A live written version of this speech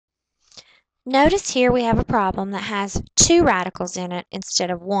Notice here we have a problem that has two radicals in it instead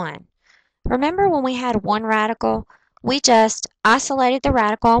of one. Remember when we had one radical, we just isolated the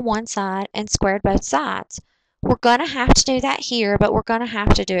radical on one side and squared both sides. We're going to have to do that here, but we're going to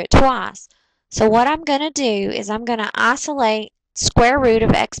have to do it twice. So what I'm going to do is I'm going to isolate square root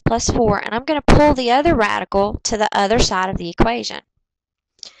of x plus 4, and I'm going to pull the other radical to the other side of the equation.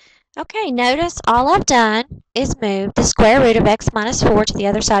 Okay, notice all I've done is move the square root of x minus 4 to the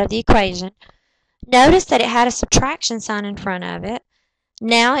other side of the equation. Notice that it had a subtraction sign in front of it.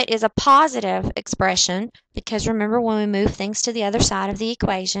 Now it is a positive expression because remember when we move things to the other side of the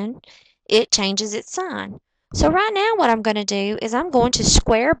equation, it changes its sign. So right now what I'm going to do is I'm going to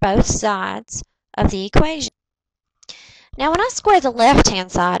square both sides of the equation. Now when I square the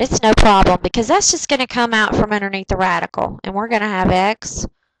left-hand side, it's no problem because that's just going to come out from underneath the radical. And we're going to have x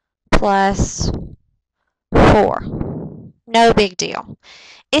plus 4. No big deal.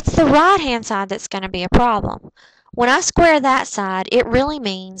 It's the right-hand side that's going to be a problem. When I square that side, it really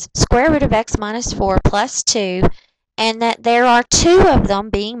means square root of x minus 4 plus 2, and that there are two of them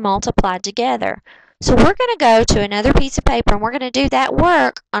being multiplied together. So we're going to go to another piece of paper, and we're going to do that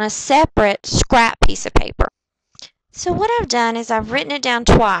work on a separate scrap piece of paper. So what I've done is I've written it down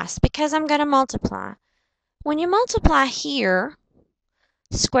twice because I'm going to multiply. When you multiply here,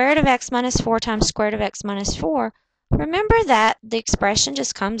 square root of x minus 4 times square root of x minus 4, remember that the expression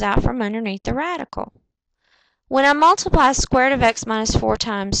just comes out from underneath the radical. When I multiply square root of x minus 4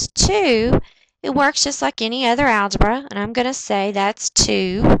 times 2, it works just like any other algebra, and I'm going to say that's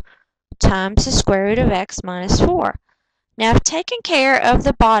 2 times the square root of x minus 4. Now I've taken care of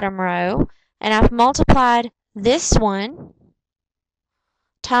the bottom row, and I've multiplied this one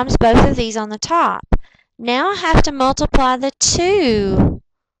times both of these on the top. Now I have to multiply the 2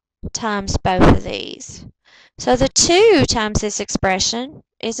 times both of these. So the 2 times this expression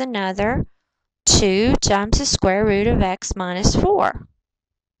is another 2 times the square root of x minus 4.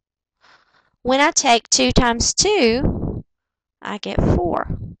 When I take 2 times 2, I get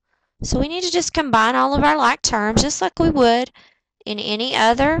 4. So we need to just combine all of our like terms just like we would in any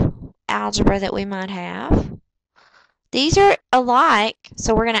other algebra that we might have. These are alike,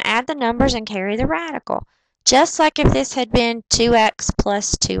 so we're going to add the numbers and carry the radical, just like if this had been 2x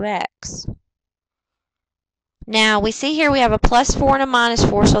plus 2x. Now we see here we have a plus 4 and a minus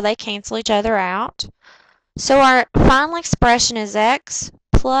 4, so they cancel each other out. So our final expression is x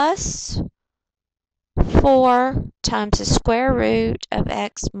plus 4 times the square root of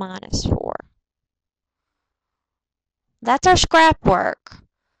x minus 4. That's our scrap work.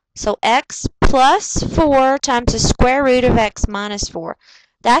 So x plus 4 times the square root of x minus 4.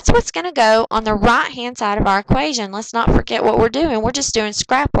 That's what's going to go on the right-hand side of our equation. Let's not forget what we're doing. We're just doing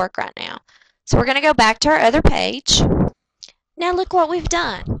scrap work right now. So we're going to go back to our other page. Now look what we've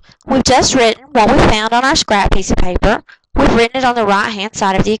done. We've just written what we found on our scrap piece of paper. We've written it on the right-hand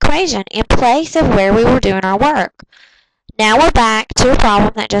side of the equation in place of where we were doing our work. Now we're back to a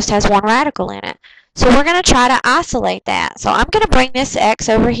problem that just has one radical in it. So we're going to try to isolate that. So I'm going to bring this x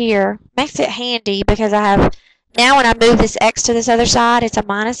over here. Makes it handy because I have, now when I move this x to this other side, it's a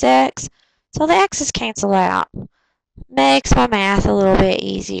minus x. So the x's cancel out. Makes my math a little bit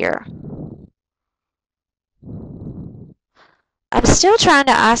easier. I'm still trying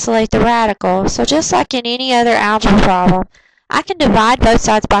to isolate the radical, so just like in any other algebra problem, I can divide both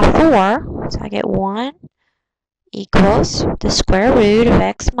sides by 4. So I get 1 equals the square root of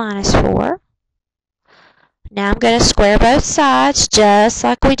x minus 4. Now I'm going to square both sides just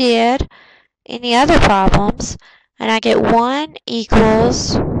like we did in the other problems, and I get 1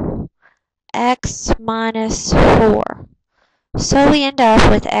 equals x minus 4. So we end up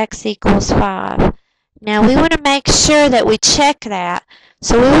with x equals 5. Now we want to make sure that we check that.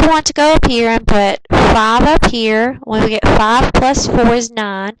 So we would want to go up here and put 5 up here. When we get 5 plus 4 is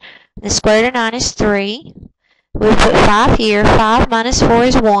 9. And the square root of 9 is 3. We would put 5 here. 5 minus 4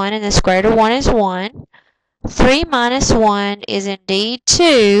 is 1. And the square root of 1 is 1. 3 minus 1 is indeed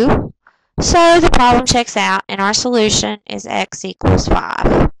 2. So the problem checks out and our solution is x equals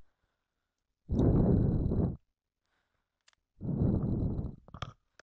 5.